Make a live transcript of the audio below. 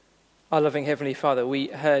Our loving Heavenly Father, we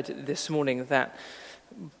heard this morning that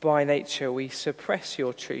by nature we suppress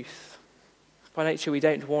your truth. By nature we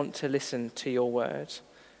don't want to listen to your word.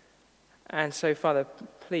 And so, Father,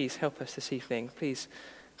 please help us this evening. Please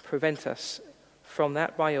prevent us from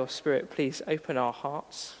that by your Spirit. Please open our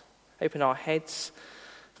hearts, open our heads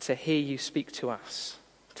to hear you speak to us,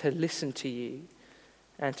 to listen to you,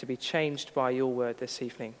 and to be changed by your word this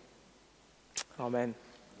evening. Amen.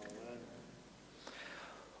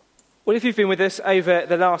 Well, if you've been with us over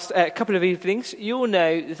the last couple of evenings, you'll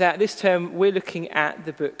know that this term we're looking at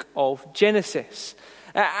the book of Genesis.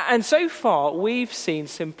 And so far, we've seen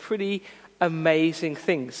some pretty amazing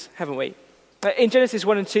things, haven't we? In Genesis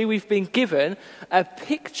 1 and 2, we've been given a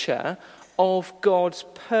picture of God's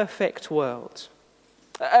perfect world.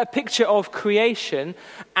 A picture of creation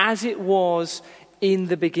as it was in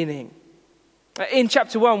the beginning. In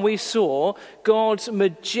chapter 1, we saw God's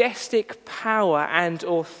majestic power and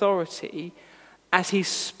authority as he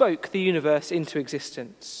spoke the universe into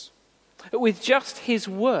existence. With just his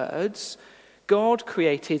words, God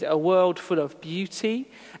created a world full of beauty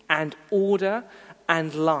and order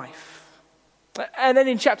and life. And then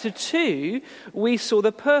in chapter 2, we saw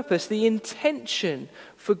the purpose, the intention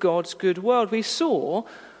for God's good world. We saw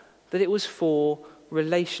that it was for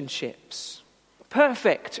relationships.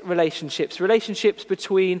 Perfect relationships, relationships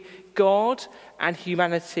between God and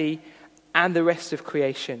humanity and the rest of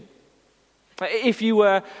creation. If you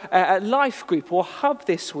were at Life Group or Hub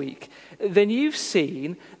this week, then you've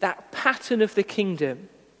seen that pattern of the kingdom.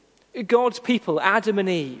 God's people, Adam and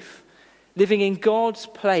Eve, living in God's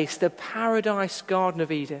place, the paradise Garden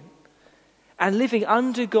of Eden, and living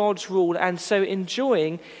under God's rule and so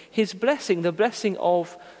enjoying his blessing, the blessing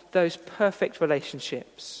of those perfect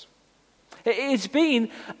relationships. It's been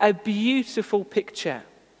a beautiful picture.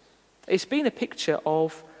 It's been a picture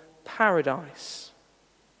of paradise.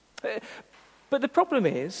 But the problem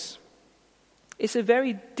is, it's a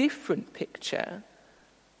very different picture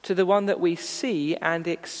to the one that we see and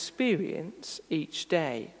experience each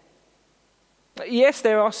day. Yes,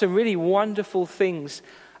 there are some really wonderful things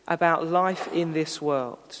about life in this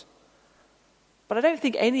world. But I don't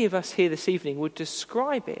think any of us here this evening would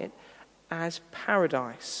describe it as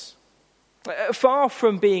paradise. Far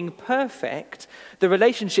from being perfect, the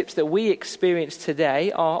relationships that we experience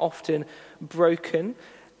today are often broken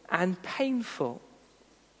and painful.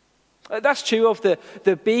 That's true of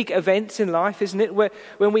the big events in life, isn't it?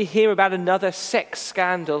 When we hear about another sex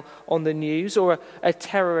scandal on the news or a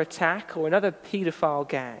terror attack or another paedophile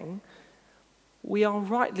gang, we are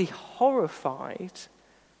rightly horrified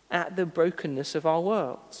at the brokenness of our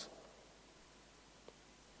world.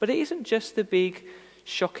 But it isn't just the big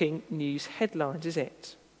shocking news headlines, is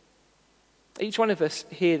it? Each one of us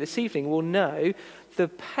here this evening will know the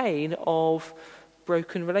pain of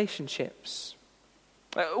broken relationships.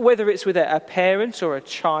 Whether it's with a parent or a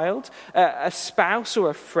child, a spouse or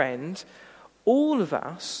a friend, all of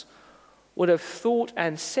us would have thought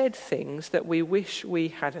and said things that we wish we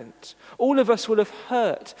hadn't. All of us would have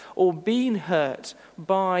hurt or been hurt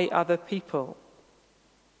by other people.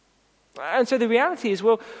 And so the reality is,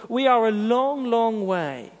 well, we are a long, long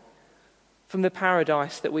way from the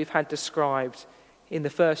paradise that we've had described in the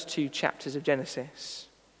first 2 chapters of Genesis.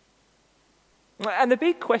 And the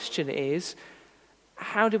big question is,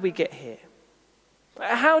 how did we get here?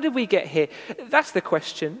 How did we get here? That's the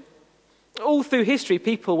question. All through history,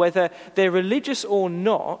 people, whether they're religious or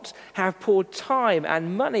not, have poured time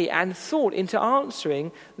and money and thought into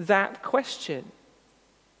answering that question.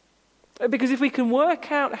 Because if we can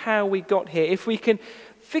work out how we got here, if we can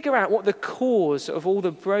figure out what the cause of all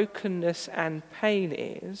the brokenness and pain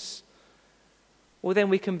is, well, then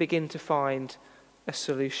we can begin to find a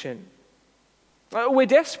solution. We're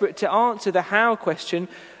desperate to answer the how question,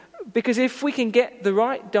 because if we can get the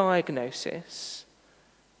right diagnosis,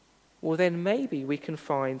 well, then maybe we can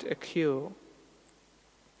find a cure.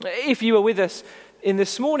 If you were with us in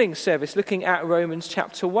this morning's service looking at Romans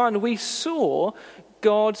chapter 1, we saw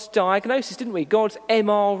God's diagnosis, didn't we? God's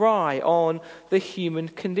MRI on the human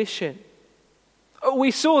condition. We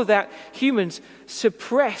saw that humans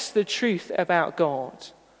suppress the truth about God,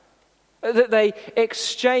 that they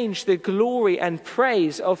exchange the glory and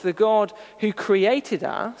praise of the God who created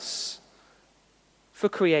us for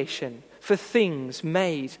creation, for things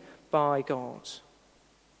made by God.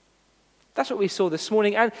 That's what we saw this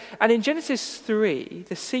morning. And in Genesis 3,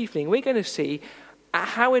 this evening, we're going to see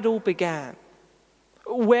how it all began,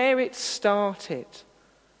 where it started,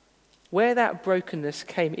 where that brokenness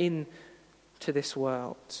came into this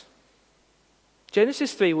world.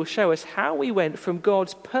 Genesis 3 will show us how we went from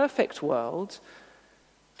God's perfect world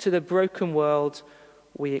to the broken world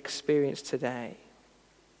we experience today.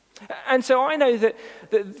 And so I know that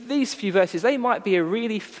these few verses, they might be a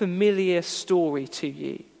really familiar story to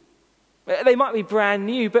you. They might be brand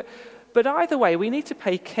new, but either way, we need to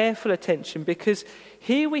pay careful attention, because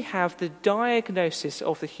here we have the diagnosis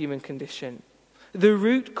of the human condition, the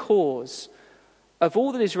root cause of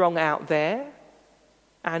all that is wrong out there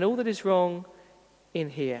and all that is wrong in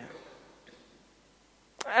here.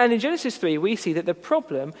 And in Genesis 3, we see that the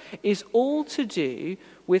problem is all to do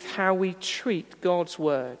with how we treat God's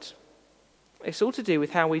word. It's all to do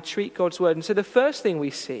with how we treat God's word. And so the first thing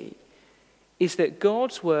we see is that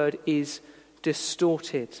God's word is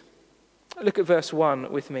distorted. Look at verse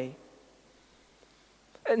 1 with me.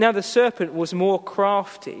 Now the serpent was more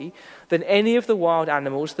crafty than any of the wild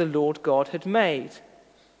animals the Lord God had made.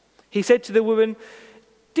 He said to the woman,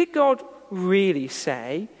 "Did God really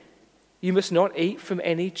say, 'You must not eat from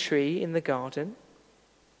any tree in the garden'?"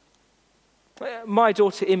 My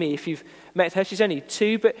daughter Imi, if you've met her, she's only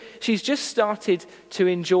 2, but she's just started to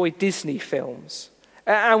enjoy Disney films.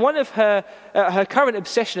 And one of her current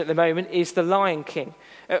obsession at the moment is The Lion King.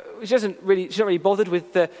 She's not really bothered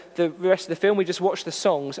with the rest of the film. We just watch the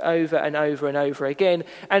songs over and over and over again.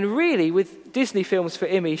 And really, with Disney films for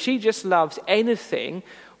Imi, she just loves anything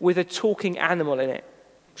with a talking animal in it.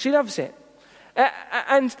 She loves it.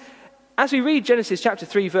 And as we read Genesis chapter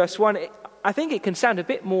 3, verse 1, I think it can sound a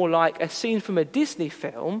bit more like a scene from a Disney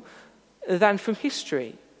film than from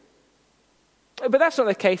history. But that's not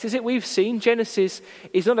the case, is it? We've seen Genesis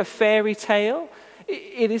is not a fairy tale,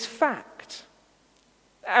 it is fact.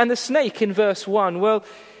 And the snake in verse 1, well,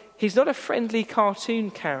 he's not a friendly cartoon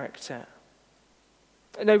character.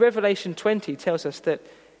 No, Revelation 20 tells us that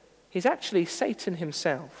he's actually Satan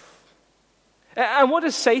himself. And what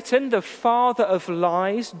does Satan, the father of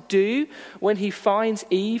lies, do when he finds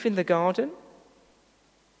Eve in the garden?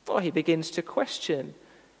 Well, he begins to question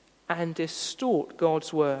and distort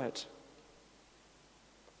God's word.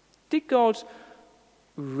 Did God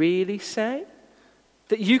really say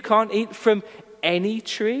that you can't eat from any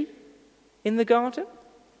tree in the garden?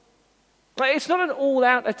 It's not an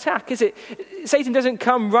all-out attack, is it? Satan doesn't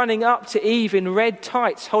come running up to Eve in red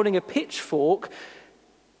tights holding a pitchfork.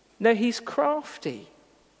 No, he's crafty.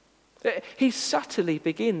 He subtly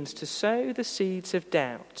begins to sow the seeds of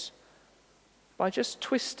doubt by just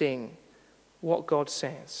twisting what God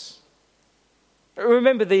says.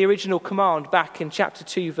 Remember the original command back in chapter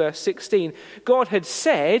 2, verse 16. God had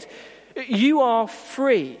said, "You are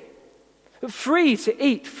free to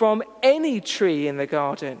eat from any tree in the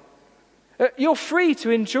garden. You're free to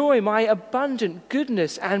enjoy my abundant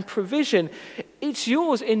goodness and provision. It's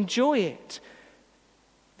yours, enjoy it.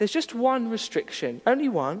 There's just one restriction, only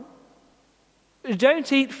one.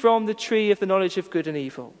 Don't eat from the tree of the knowledge of good and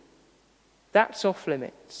evil. That's off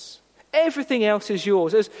limits. Everything else is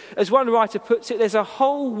yours." As one writer puts it, there's a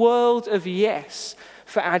whole world of yes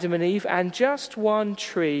for Adam and Eve and just one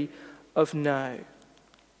tree of no.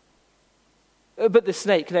 But the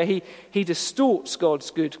snake, he distorts God's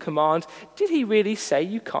good command. Did he really say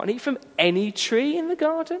you can't eat from any tree in the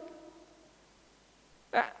garden?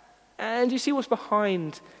 And you see what's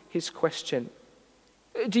behind his question?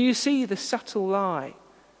 Do you see the subtle lie?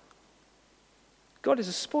 God is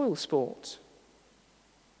a spoilsport.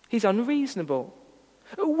 He's unreasonable.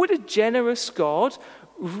 Would a generous God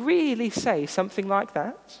really say something like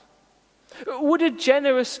that? Would a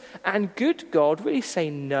generous and good God really say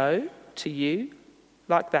no to you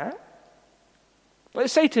like that? Well,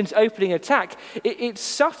 Satan's opening attack, it's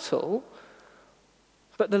subtle,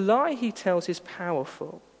 but the lie he tells is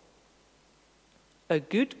powerful. A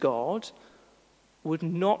good God would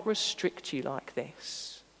not restrict you like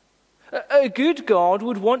this. A good God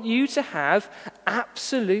would want you to have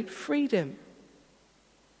absolute freedom.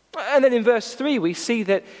 And then in verse 3 we see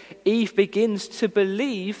that Eve begins to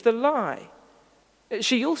believe the lie.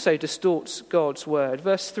 She also distorts God's word.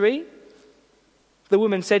 Verse 3, the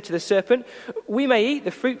woman said to the serpent, "We may eat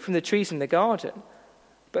the fruit from the trees in the garden,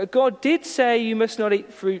 but God did say you must not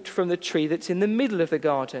eat fruit from the tree that's in the middle of the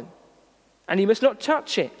garden, and you must not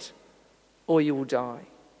touch it, or you will die."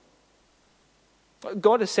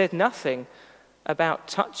 God has said nothing about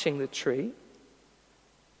touching the tree.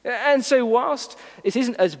 And so whilst it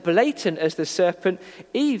isn't as blatant as the serpent,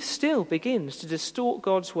 Eve still begins to distort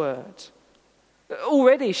God's word.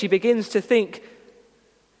 Already she begins to think,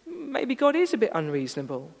 maybe God is a bit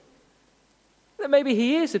unreasonable. That maybe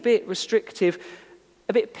he is a bit restrictive,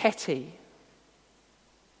 a bit petty.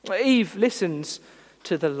 Eve listens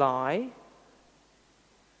to the lie,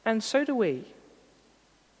 and so do we.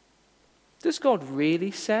 Does God really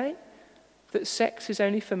say that sex is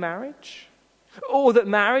only for marriage? Or that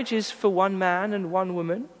marriage is for one man and one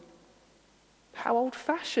woman? How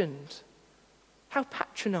old-fashioned. How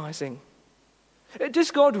patronizing.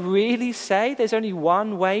 Does God really say there's only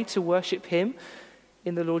one way to worship him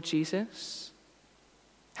in the Lord Jesus?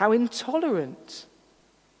 How intolerant.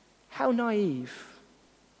 How naive.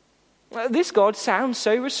 This God sounds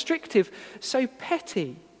so restrictive, so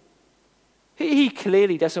petty. He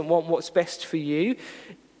clearly doesn't want what's best for you.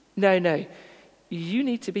 No. You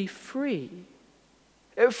need to be free.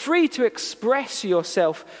 Free to express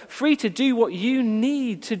yourself. Free to do what you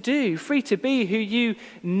need to do. Free to be who you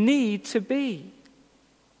need to be.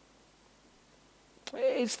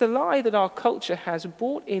 It's the lie that our culture has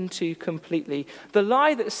bought into completely. The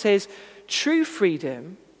lie that says true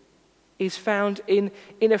freedom is found in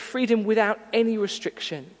a freedom without any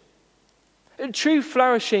restriction. True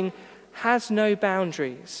flourishing has no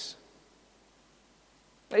boundaries.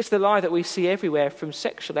 It's the lie that we see everywhere, from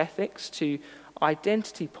sexual ethics to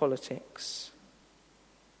identity politics.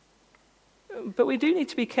 But we do need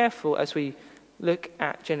to be careful as we look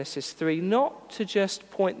at Genesis 3, not to just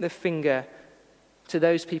point the finger to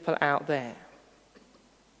those people out there.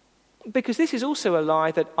 Because this is also a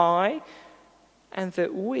lie that I and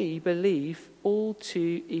that we believe all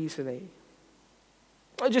too easily.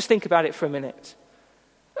 Just think about it for a minute.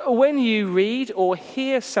 When you read or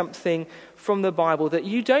hear something from the Bible that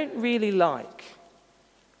you don't really like,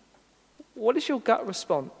 what is your gut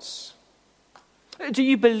response? Do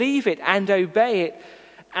you believe it and obey it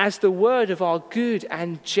as the word of our good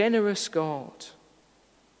and generous God?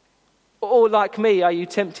 Or like me, are you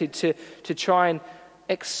tempted to try and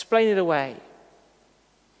explain it away?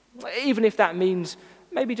 Even if that means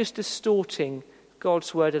maybe just distorting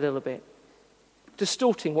God's word a little bit.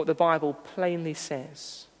 Distorting what the Bible plainly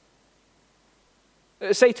says.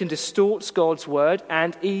 Satan distorts God's word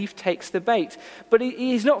and Eve takes the bait. But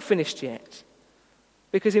he's not finished yet.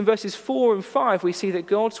 Because in verses 4 and 5 we see that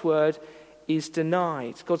God's word is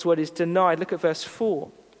denied. God's word is denied. Look at verse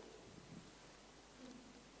 4.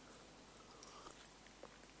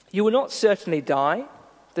 You will not certainly die,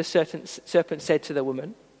 the serpent said to the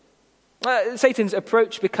woman. Satan's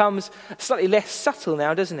approach becomes slightly less subtle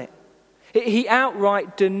now, doesn't it? He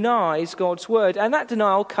outright denies God's word, and that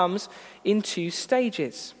denial comes in two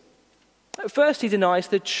stages. First, he denies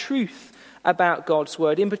the truth about God's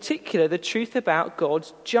word, in particular the truth about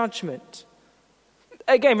God's judgment.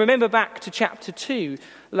 Again, remember back to chapter 2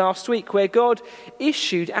 last week, where God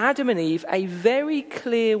issued Adam and Eve a very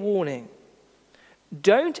clear warning.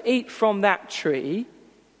 Don't eat from that tree.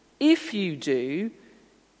 If you do,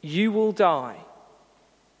 you will die.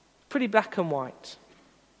 Pretty black and white.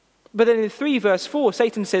 But then in 3 verse 4,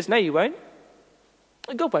 Satan says, no, you won't.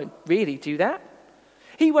 God won't really do that.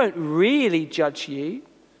 He won't really judge you.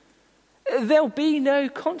 There'll be no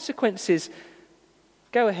consequences.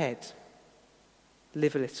 Go ahead.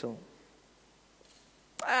 Live a little.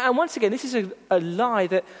 And once again, this is a lie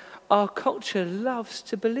that our culture loves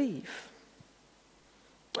to believe.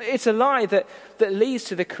 It's a lie that leads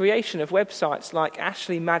to the creation of websites like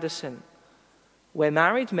Ashley Madison, where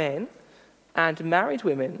married men and married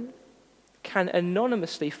women can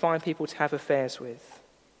anonymously find people to have affairs with.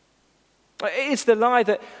 It's the lie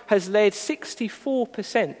that has led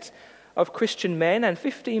 64% of Christian men and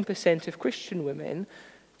 15% of Christian women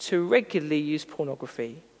to regularly use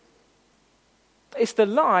pornography. It's the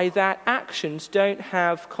lie that actions don't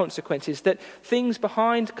have consequences, that things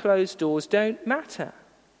behind closed doors don't matter.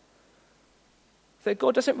 That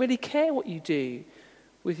God doesn't really care what you do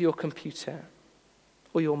with your computer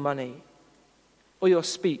or your money or your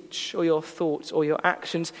speech or your thoughts or your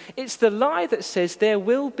actions. It's the lie that says there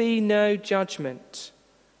will be no judgment.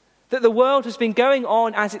 That the world has been going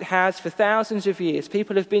on as it has for thousands of years.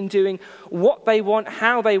 People have been doing what they want,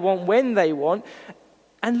 how they want, when they want.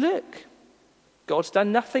 And look, God's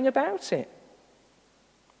done nothing about it.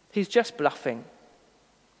 He's just bluffing.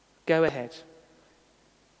 Go ahead.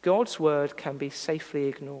 God's word can be safely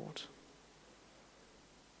ignored.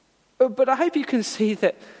 But I hope you can see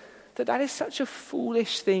that is such a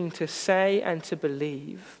foolish thing to say and to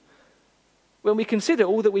believe when we consider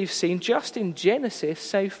all that we've seen just in Genesis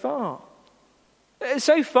so far.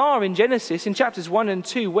 So far in Genesis, in chapters 1 and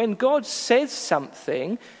 2, when God says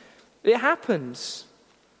something, it happens.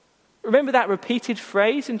 Remember that repeated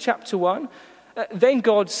phrase in chapter 1? Then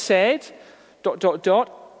God said, ...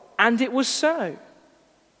 and it was so.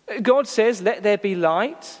 God says, let there be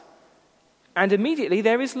light, and immediately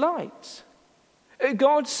there is light.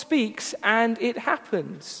 God speaks and it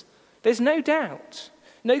happens. There's no doubt,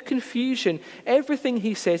 no confusion. Everything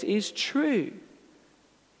he says is true.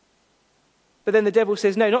 But then the devil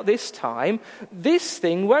says, no, not this time. This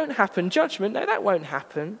thing won't happen. Judgment, no, that won't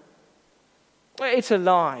happen. It's a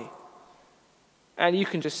lie. And you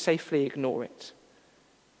can just safely ignore it.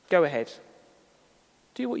 Go ahead.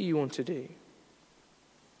 Do what you want to do.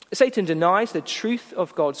 Satan denies the truth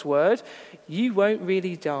of God's word. You won't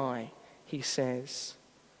really die, he says.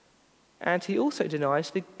 And he also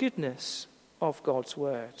denies the goodness of God's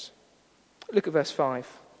word. Look at verse 5.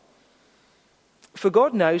 For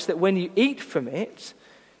God knows that when you eat from it,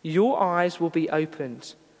 your eyes will be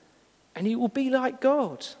opened, and you will be like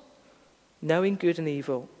God, knowing good and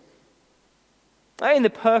evil. In the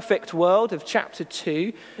perfect world of chapter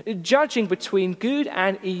 2, judging between good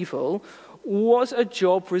and evil was a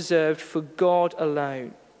job reserved for God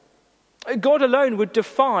alone. God alone would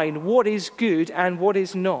define what is good and what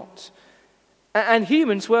is not. And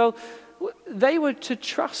humans, well, they were to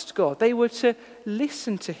trust God. They were to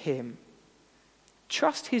listen to him,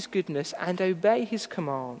 trust his goodness, and obey his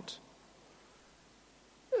command.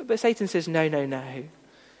 But Satan says, no. Now,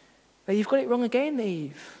 you've got it wrong again,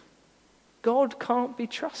 Eve. God can't be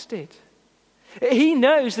trusted. He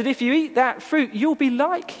knows that if you eat that fruit, you'll be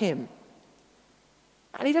like him.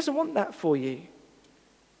 And he doesn't want that for you.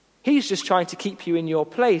 He's just trying to keep you in your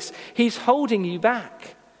place. He's holding you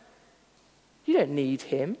back. You don't need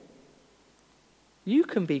him. You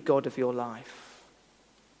can be God of your life.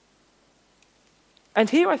 And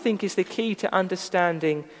here, I think, is the key to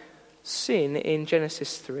understanding sin in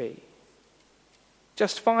Genesis 3.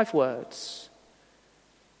 Just 5 words.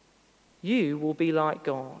 You will be like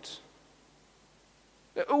God.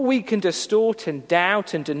 We can distort and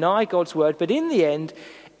doubt and deny God's word, but in the end,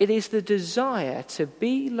 it is the desire to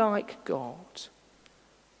be like God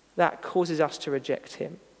that causes us to reject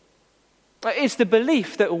him. It's the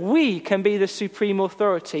belief that we can be the supreme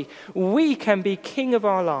authority. We can be king of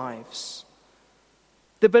our lives.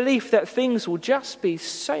 The belief that things will just be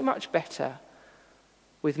so much better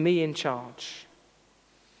with me in charge.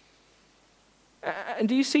 And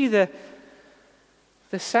do you see the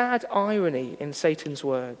sad irony in Satan's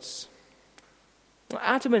words?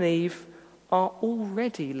 Adam and Eve are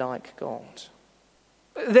already like God.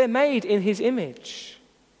 They're made in his image.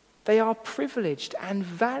 They are privileged and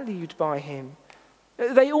valued by him.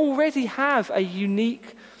 They already have a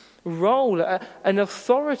unique role, an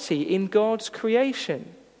authority in God's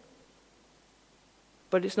creation.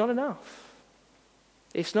 But it's not enough.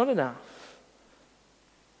 It's not enough.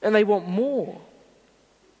 And they want more.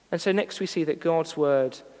 And so next we see that God's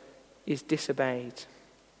word is disobeyed.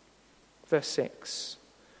 Verse 6.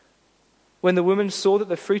 When the woman saw that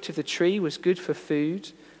the fruit of the tree was good for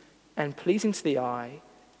food and pleasing to the eye,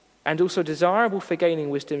 and also desirable for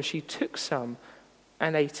gaining wisdom, she took some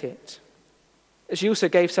and ate it. She also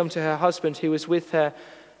gave some to her husband who was with her,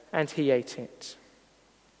 and he ate it.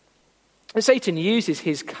 And Satan uses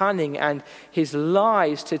his cunning and his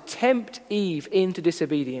lies to tempt Eve into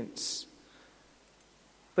disobedience.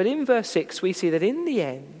 But in verse 6, we see that in the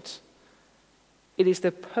end, it is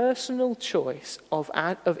the personal choice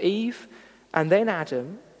of Eve and then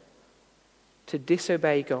Adam to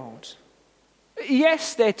disobey God.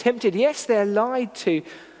 Yes, they're tempted. Yes, they're lied to.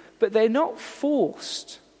 But they're not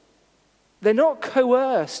forced. They're not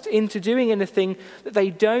coerced into doing anything that they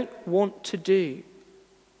don't want to do.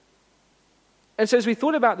 And so as we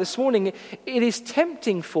thought about this morning, it is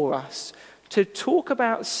tempting for us to talk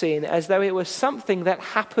about sin as though it was something that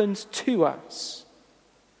happened to us.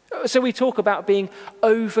 So we talk about being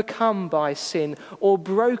overcome by sin or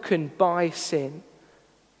broken by sin.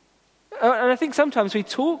 And I think sometimes we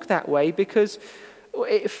talk that way because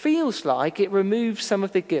it feels like it removes some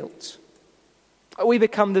of the guilt. We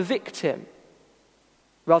become the victim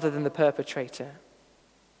rather than the perpetrator.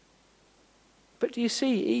 But do you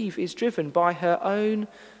see, Eve is driven by her own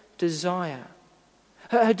desire.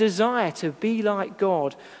 Her desire to be like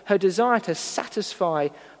God, her desire to satisfy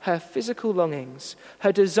her physical longings,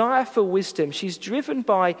 her desire for wisdom. She's driven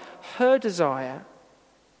by her desire.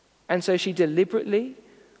 And so she deliberately,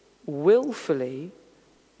 willfully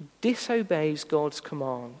disobeys God's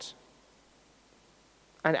command.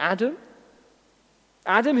 And Adam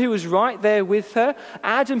who was right there with her,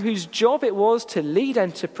 Adam whose job it was to lead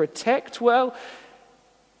and to protect, well,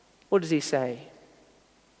 what does he say?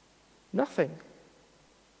 Nothing.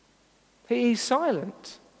 He's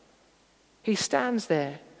silent. He stands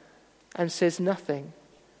there and says nothing,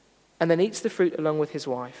 and then eats the fruit along with his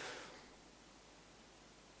wife.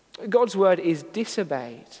 God's word is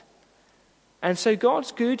disobeyed, and so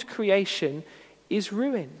God's good creation is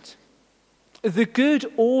ruined. The good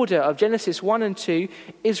order of Genesis 1 and 2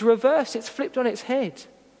 is reversed. It's flipped on its head.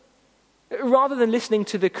 Rather than listening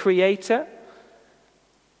to the Creator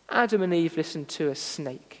Adam and Eve listened to a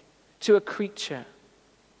snake, to a creature.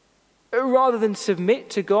 Rather than submit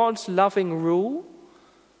to God's loving rule,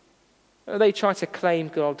 they try to claim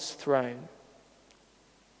God's throne.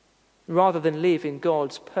 Rather than live in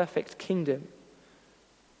God's perfect kingdom,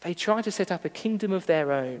 they try to set up a kingdom of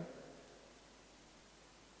their own.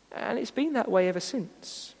 And it's been that way ever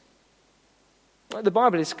since. The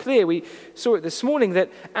Bible is clear, we saw it this morning,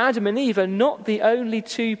 that Adam and Eve are not the only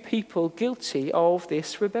two people guilty of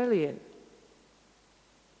this rebellion.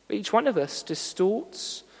 Each one of us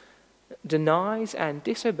distorts, denies, and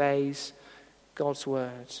disobeys God's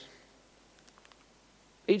word.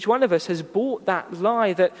 Each one of us has bought that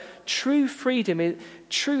lie that true freedom,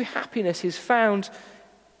 true happiness is found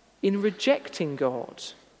in rejecting God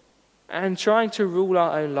and trying to rule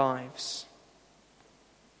our own lives.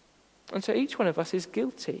 And so each one of us is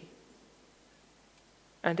guilty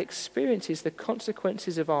and experiences the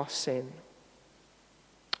consequences of our sin.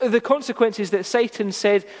 The consequences that Satan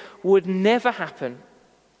said would never happen,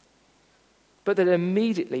 but that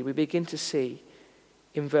immediately we begin to see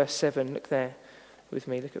in verse 7. Look there with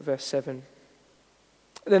me, look at verse 7.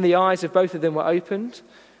 Then the eyes of both of them were opened,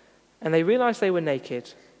 and they realized they were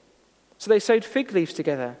naked. So they sewed fig leaves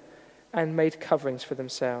together and made coverings for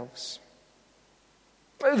themselves.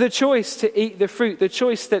 The choice to eat the fruit, the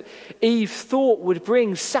choice that Eve thought would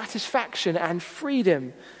bring satisfaction and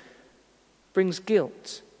freedom, brings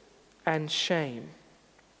guilt and shame.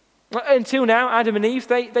 Until now, Adam and Eve,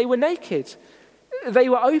 they were naked. They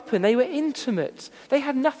were open. They were intimate. They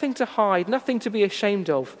had nothing to hide, nothing to be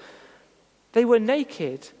ashamed of. They were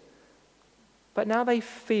naked, but now they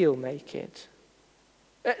feel naked.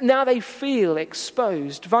 Now they feel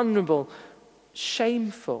exposed, vulnerable,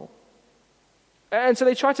 shameful. And so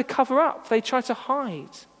they try to cover up. They try to hide.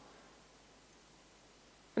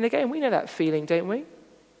 And again, we know that feeling, don't we?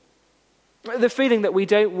 The feeling that we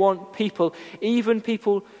don't want people, even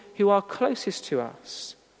people who are closest to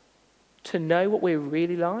us, to know what we're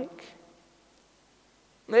really like.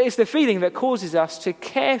 It's the feeling that causes us to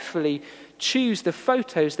carefully choose the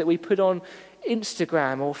photos that we put on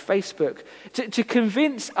Instagram or Facebook, to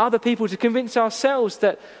convince other people, to convince ourselves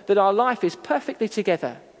that our life is perfectly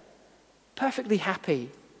together, perfectly happy,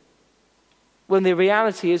 when the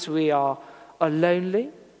reality is we are lonely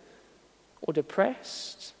or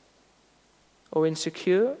depressed or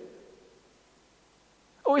insecure.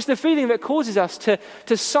 Or it's the feeling that causes us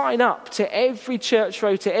to sign up to every church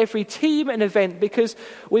row, to every team and event, because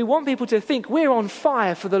we want people to think we're on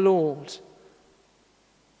fire for the Lord,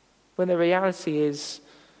 when the reality is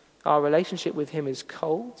our relationship with him is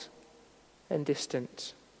cold and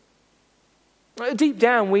distant. Deep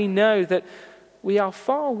down, we know that we are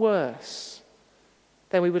far worse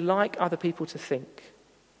than we would like other people to think.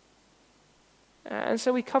 And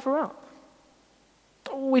so we cover up.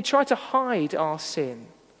 We try to hide our sin.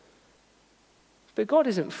 But God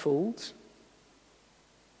isn't fooled.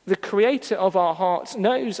 The creator of our hearts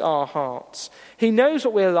knows our hearts. He knows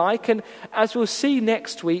what we're like, and as we'll see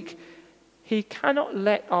next week, he cannot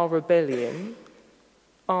let our rebellion,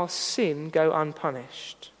 our sin, go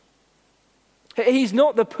unpunished. He's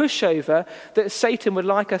not the pushover that Satan would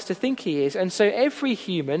like us to think he is. And so every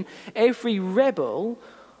human, every rebel,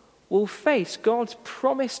 will face God's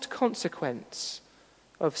promised consequence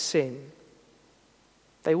of sin.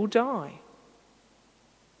 They will die.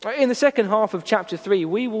 In the second half of chapter 3,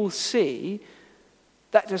 we will see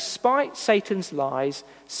that despite Satan's lies,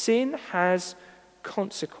 sin has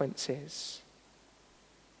consequences.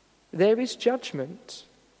 There is judgment.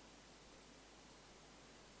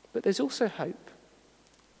 But there's also hope.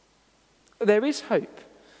 There is hope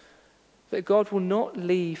that God will not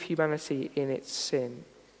leave humanity in its sin.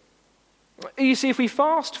 You see, if we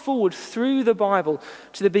fast forward through the Bible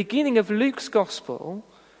to the beginning of Luke's Gospel,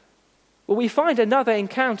 well, we find another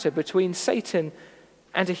encounter between Satan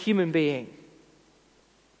and a human being,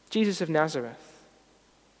 Jesus of Nazareth.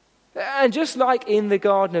 And just like in the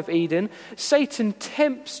Garden of Eden, Satan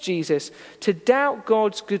tempts Jesus to doubt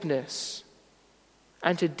God's goodness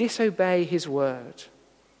and to disobey his word.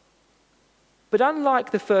 But unlike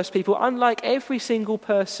the first people, unlike every single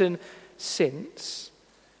person since,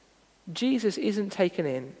 Jesus isn't taken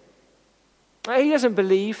in. He doesn't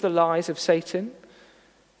believe the lies of Satan.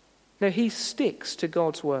 No, he sticks to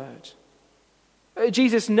God's word.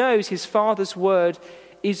 Jesus knows his Father's word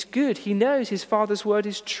is good. He knows his Father's word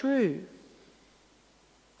is true.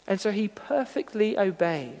 And so he perfectly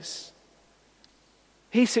obeys.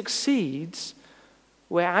 He succeeds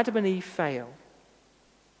where Adam and Eve fail.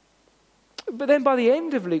 But then by the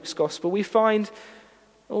end of Luke's Gospel, we find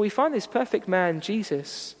this perfect man,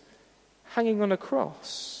 Jesus, hanging on a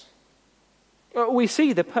cross. We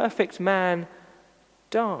see the perfect man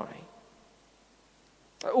die.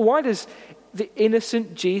 Why does the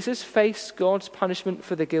innocent Jesus face God's punishment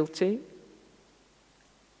for the guilty?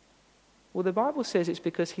 Well, the Bible says it's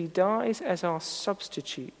because he dies as our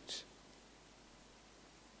substitute.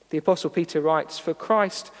 The Apostle Peter writes, "For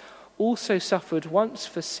Christ also suffered once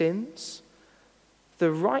for sins,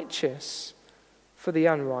 the righteous for the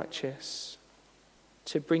unrighteous,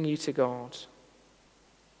 to bring you to God."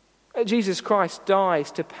 Jesus Christ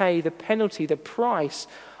dies to pay the penalty, the price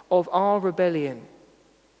of our rebellion,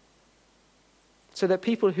 so that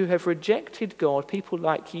people who have rejected God, people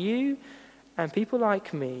like you and people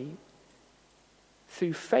like me,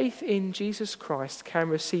 through faith in Jesus Christ, can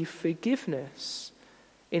receive forgiveness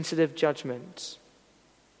instead of judgment,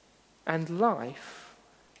 and life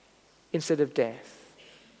instead of death.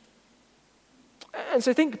 And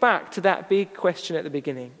so think back to that big question at the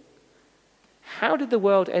beginning. How did the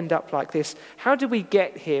world end up like this? How did we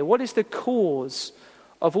get here? What is the cause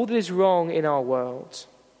of all that is wrong in our world?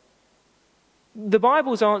 The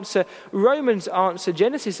Bible's answer, Romans' answer,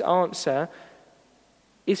 Genesis' answer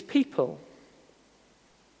is people.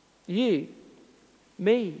 You,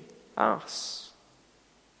 me, us.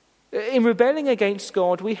 In rebelling against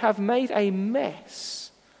God, we have made a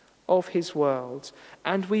mess of his world,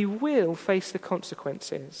 and we will face the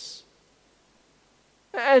consequences.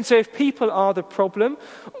 And so if people are the problem,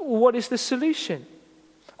 what is the solution?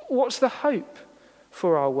 What's the hope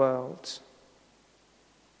for our world?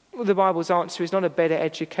 Well, the Bible's answer is not a better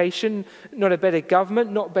education, not a better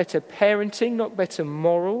government, not better parenting, not better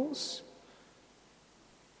morals.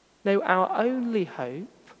 No, our only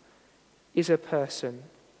hope is a person,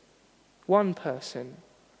 one person,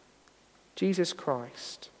 Jesus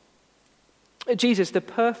Christ. Jesus, the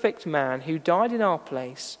perfect man who died in our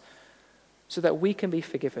place so that we can be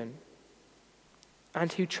forgiven,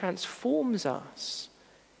 and who transforms us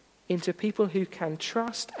into people who can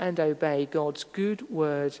trust and obey God's good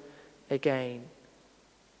word again.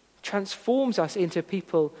 Transforms us into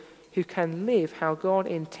people who can live how God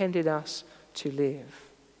intended us to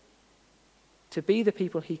live. To be the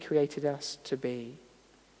people he created us to be.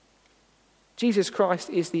 Jesus Christ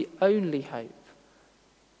is the only hope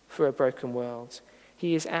for a broken world.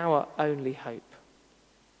 He is our only hope.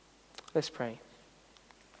 Let's pray.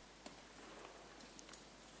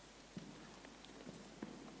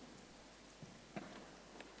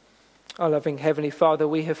 Our loving Heavenly Father,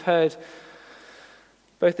 we have heard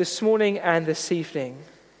both this morning and this evening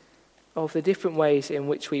of the different ways in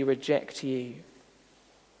which we reject you,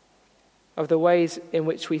 of the ways in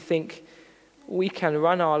which we think we can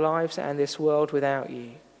run our lives and this world without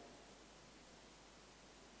you.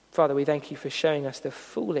 Father, we thank you for showing us the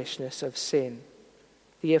foolishness of sin,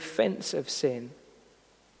 the offense of sin.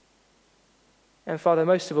 And Father,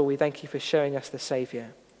 most of all, we thank you for showing us the Saviour.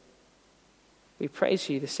 We praise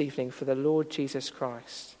you this evening for the Lord Jesus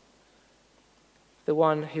Christ, the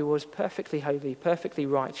one who was perfectly holy, perfectly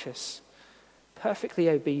righteous, perfectly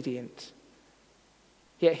obedient,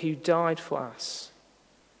 yet who died for us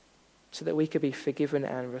so that we could be forgiven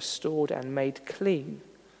and restored and made clean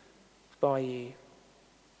by you.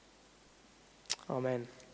 Amen.